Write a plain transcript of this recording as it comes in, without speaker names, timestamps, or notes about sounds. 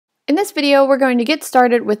In this video, we're going to get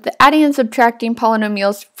started with the Adding and Subtracting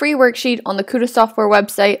Polynomials free worksheet on the KutaSoftware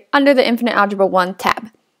website under the Infinite Algebra 1 tab.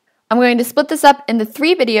 I'm going to split this up into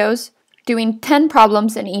 3 videos, doing 10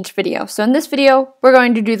 problems in each video. So in this video, we're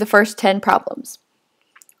going to do the first 10 problems.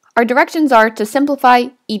 Our directions are to simplify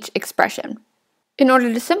each expression. In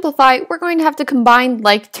order to simplify, we're going to have to combine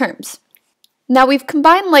like terms. Now we've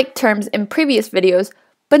combined like terms in previous videos,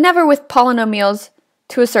 but never with polynomials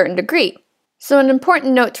to a certain degree. So an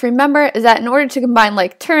important note to remember is that in order to combine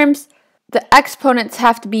like terms, the exponents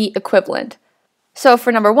have to be equivalent. So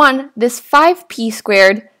for number 1, this 5p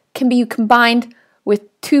squared can be combined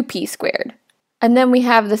with 2p squared. And then we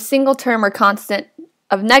have the single term or constant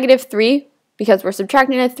of negative 3, because we're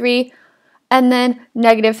subtracting a 3, and then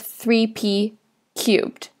negative 3p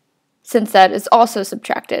cubed, since that is also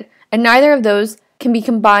subtracted. And neither of those can be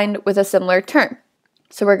combined with a similar term.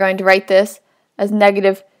 So we're going to write this as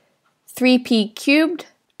negative 3p cubed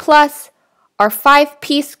plus our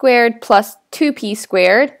 5p squared plus 2p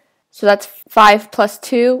squared. So that's 5 plus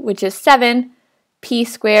 2, which is 7p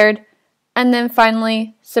squared. And then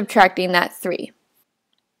finally subtracting that 3.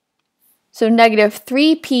 So negative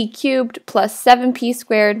 3p cubed plus 7p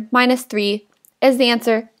squared minus 3 is the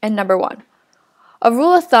answer in number 1. A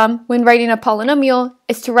rule of thumb when writing a polynomial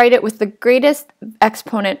is to write it with the greatest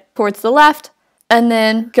exponent towards the left and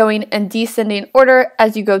then going in descending order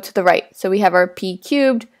as you go to the right. So we have our p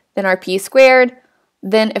cubed, then our p squared,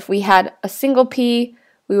 then if we had a single p,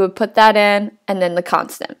 we would put that in, and then the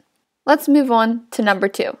constant. Let's move on to number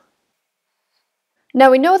 2.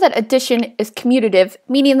 Now we know that addition is commutative,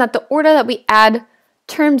 meaning that the order that we add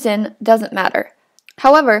terms in doesn't matter.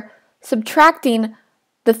 However, subtracting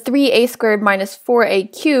the 3a squared minus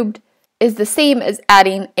 4a cubed is the same as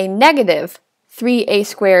adding a negative 3a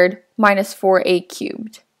squared minus 4a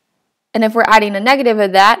cubed. And if we're adding a negative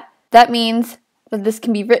of that, that means that this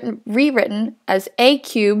can be rewritten as a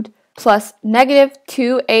cubed plus negative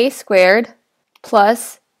 2a squared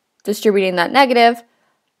plus, distributing that negative,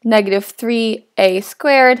 negative 3a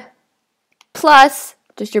squared plus,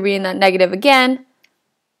 distributing that negative again,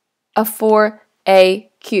 a 4a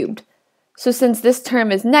cubed. So since this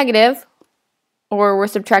term is negative, or we're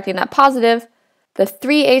subtracting that positive, the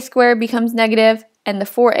 3a squared becomes negative and the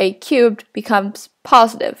 4a cubed becomes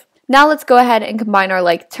positive. Now let's go ahead and combine our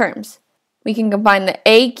like terms. We can combine the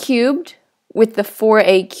a cubed with the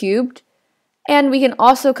 4a cubed, and we can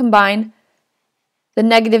also combine the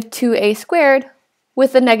negative 2a squared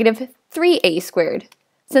with the negative 3a squared,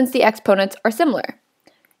 since the exponents are similar.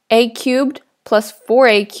 A cubed plus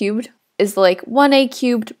 4a cubed is like 1a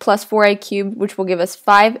cubed plus 4a cubed, which will give us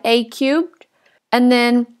 5a cubed, and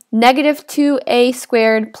then negative 2a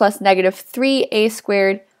squared plus negative 3a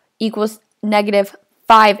squared equals negative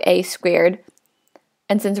 5a squared.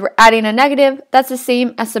 And since we're adding a negative, that's the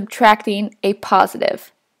same as subtracting a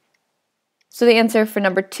positive. So the answer for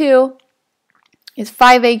number 2 is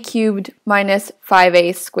 5a cubed minus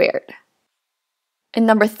 5a squared. In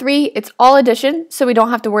number 3, it's all addition, so we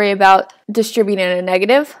don't have to worry about distributing a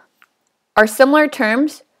negative. Our similar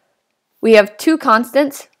terms, we have 2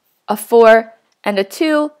 constants, a 4 and a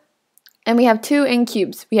 2, and we have 2 in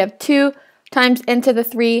cubes. We have 2 times n to the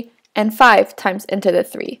 3 and 5 times n to the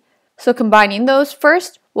 3. So combining those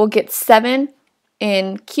first, we'll get 7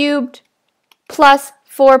 n cubed plus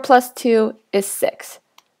 4 plus 2 is 6.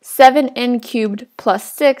 7n cubed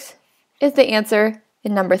plus 6 is the answer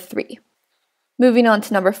in number 3. Moving on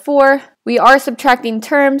to number 4, we are subtracting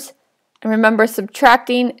terms, and remember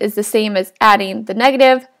subtracting is the same as adding the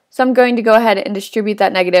negative, so I'm going to go ahead and distribute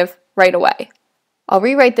that negative right away. I'll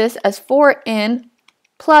rewrite this as 4n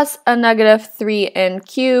plus a negative 3n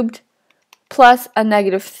cubed plus a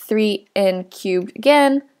negative 3n cubed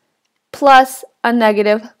again plus a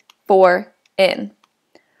negative 4n.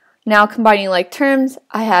 Now combining like terms,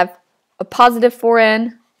 I have a positive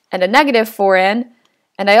 4n and a negative 4n,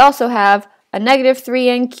 and I also have a negative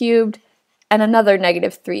 3n cubed and another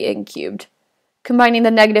negative 3n cubed. Combining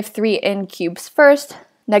the negative 3n cubes first,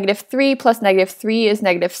 negative 3 plus negative 3 is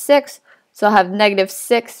negative 6, so I'll have negative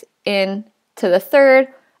 6n to the third,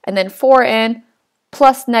 and then 4n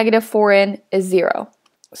plus negative 4n is 0.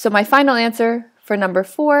 So my final answer for number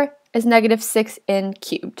 4 is negative 6n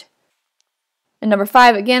cubed. And number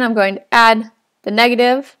 5, again, I'm going to add the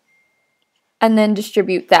negative and then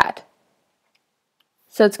distribute that.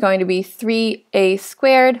 So it's going to be 3a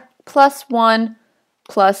squared plus 1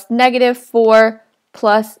 plus negative 4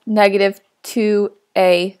 plus negative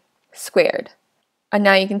 2a squared. And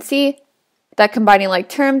now you can see that combining like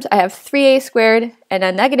terms, I have 3a squared and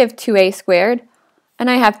a negative 2a squared, and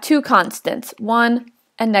I have 2 constants, 1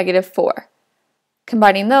 and negative 4.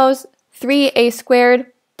 Combining those, 3a squared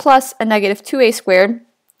plus a negative 2a squared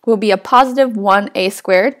will be a positive 1a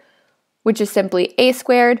squared, which is simply a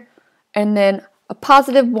squared, and then a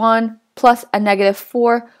positive 1 plus a negative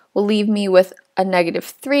 4 will leave me with a negative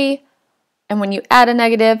 3, and when you add a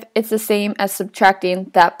negative, it's the same as subtracting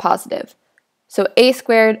that positive. So a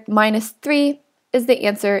squared minus 3 is the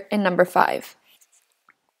answer in number 5.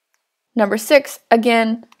 Number 6,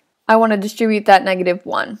 again, I want to distribute that negative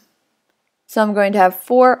 1. So I'm going to have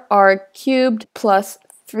 4r cubed plus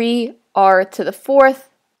 3r to the 4th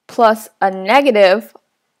plus a negative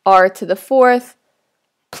r to the 4th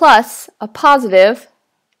plus a positive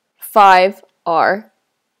 5r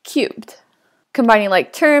cubed. Combining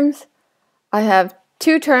like terms, I have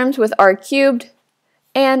 2 terms with r cubed,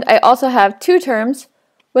 and I also have 2 terms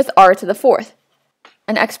with r to the 4th.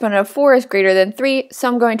 An exponent of 4 is greater than 3, so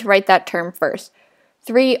I'm going to write that term first.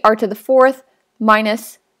 3r to the 4th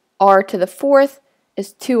minus r to the 4th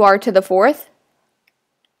is 2r to the 4th.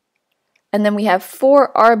 And then we have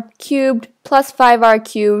 4r cubed plus 5r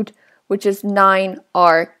cubed, which is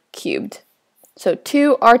 9r cubed. So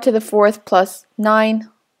 2r to the 4th plus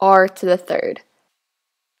 9r to the 3rd.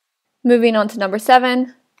 Moving on to number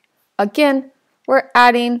 7, again, we're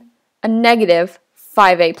adding a negative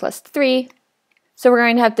 5a plus 3. So we're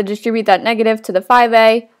going to have to distribute that negative to the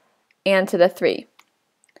 5a and to the 3.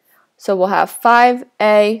 So we'll have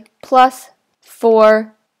 5a plus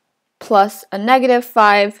 4 plus a negative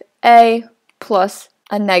 5a plus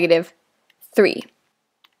a negative 3.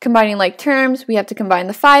 Combining like terms, we have to combine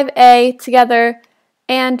the 5a together,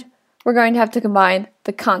 and we're going to have to combine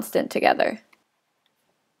the constant together.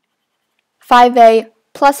 5a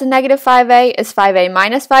plus a negative 5a is 5a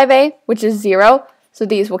minus 5a, which is 0, so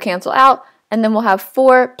these will cancel out. And then we'll have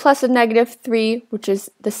 4 plus a negative 3, which is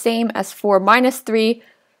the same as 4 minus 3,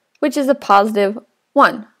 which is a positive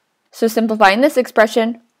 1. So simplifying this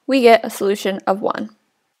expression, we get a solution of 1.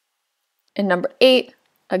 In number 8,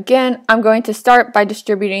 again, I'm going to start by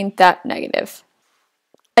distributing that negative.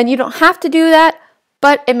 And you don't have to do that,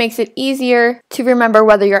 but it makes it easier to remember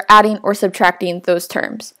whether you're adding or subtracting those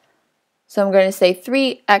terms. So I'm going to say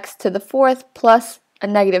 3x to the 4th plus a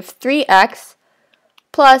negative 3x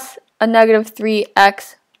plus a negative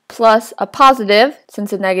 3x plus a positive,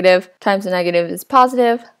 since a negative times a negative is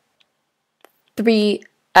positive,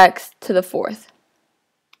 3x to the 4th.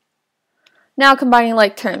 Now combining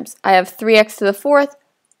like terms, I have 3x to the 4th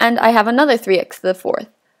and I have another 3x to the 4th.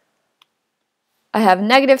 I have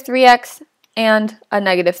negative 3x and a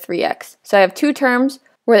negative 3x. So I have 2 terms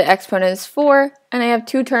where the exponent is 4, and I have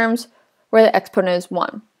 2 terms where the exponent is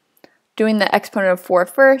 1. Doing the exponent of 4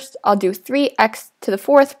 first, I'll do 3x to the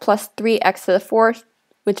 4th plus 3x to the 4th,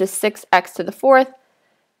 which is 6x to the 4th.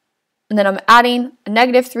 And then I'm adding a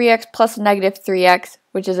negative 3x plus a negative 3x,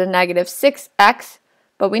 which is a negative 6x.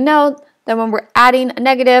 But we know that when we're adding a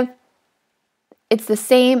negative, it's the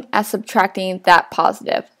same as subtracting that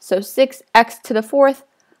positive. So 6x to the 4th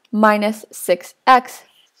minus 6x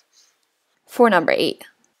for number 8.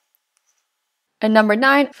 And number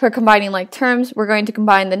 9, for combining like terms, we're going to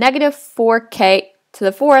combine the negative 4k to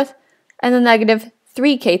the 4th and the negative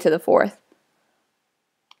 3k to the 4th.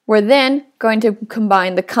 We're then going to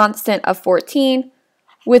combine the constant of 14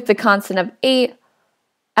 with the constant of 8,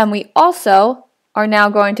 and we also are now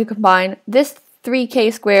going to combine this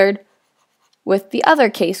 3k squared with the other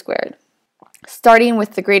k squared. Starting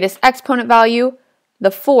with the greatest exponent value,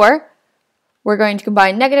 the 4, we're going to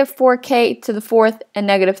combine negative 4k to the 4th and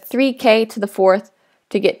negative 3k to the 4th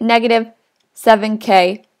to get negative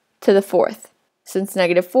 7k to the 4th, since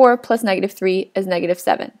negative 4 plus negative 3 is negative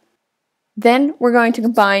 7. Then we're going to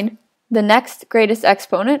combine the next greatest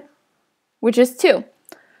exponent, which is 2.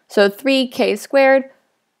 So 3k squared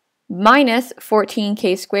minus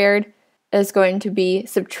 14k squared is going to be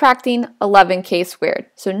subtracting 11k squared.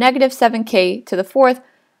 So negative 7k to the 4th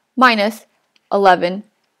minus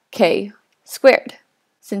 11k squared,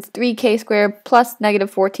 since 3k squared plus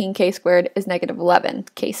negative 14k squared is negative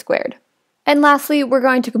 11k squared. And lastly, we're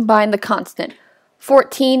going to combine the constant.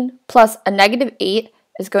 14 plus a negative 8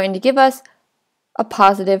 is going to give us a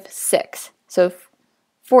positive 6. So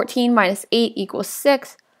 14 minus 8 equals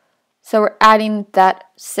 6, so we're adding that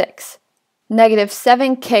 6. Negative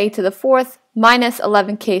 7k to the 4th minus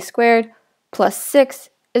 11k squared plus 6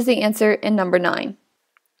 is the answer in number 9.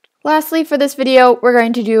 Lastly, for this video, we're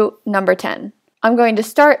going to do number 10. I'm going to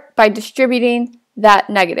start by distributing that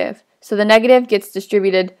negative. So the negative gets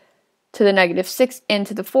distributed to the negative 6n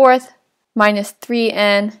to the 4th, minus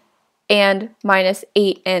 3n, and minus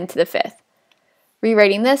 8n to the 5th.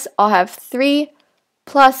 Rewriting this, I'll have 3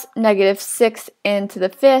 plus negative 6n to the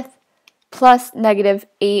 5th, plus negative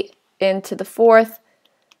 8n to the 4th,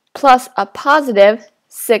 plus a positive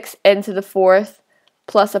 6n to the fourth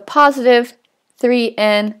plus a positive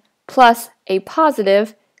 3n plus a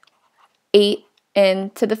positive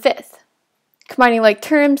 8n to the fifth. Combining like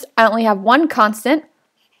terms, I only have one constant.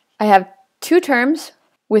 I have two terms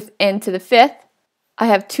with n to the fifth. I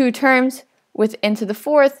have two terms with n to the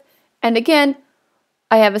fourth. And again,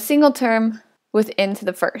 I have a single term with n to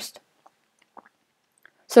the first.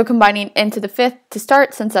 So combining n to the fifth to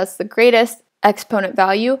start, since that's the greatest exponent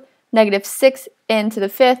value, negative 6n to the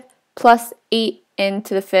fifth plus 8n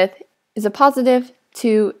to the fifth is a positive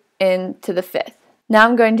 2n to the fifth. Now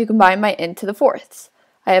I'm going to combine my n to the fourths.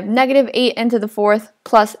 I have negative 8n to the fourth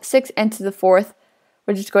plus 6n to the fourth,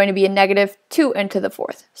 which is going to be a negative 2n to the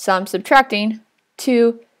fourth. So I'm subtracting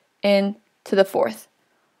 2n to the fourth.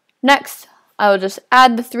 Next, I will just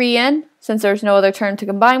add the 3n, since there's no other term to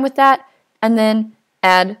combine with that, and then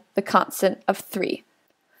add the constant of 3.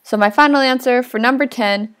 So my final answer for number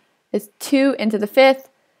 10 is 2n to the fifth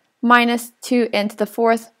minus 2n to the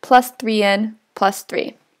fourth plus 3n plus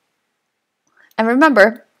 3. And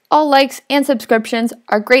remember, all likes and subscriptions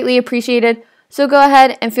are greatly appreciated, so go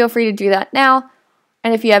ahead and feel free to do that now.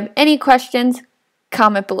 And if you have any questions,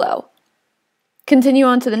 comment below. Continue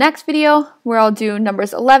on to the next video, where I'll do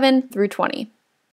numbers 11 through 20.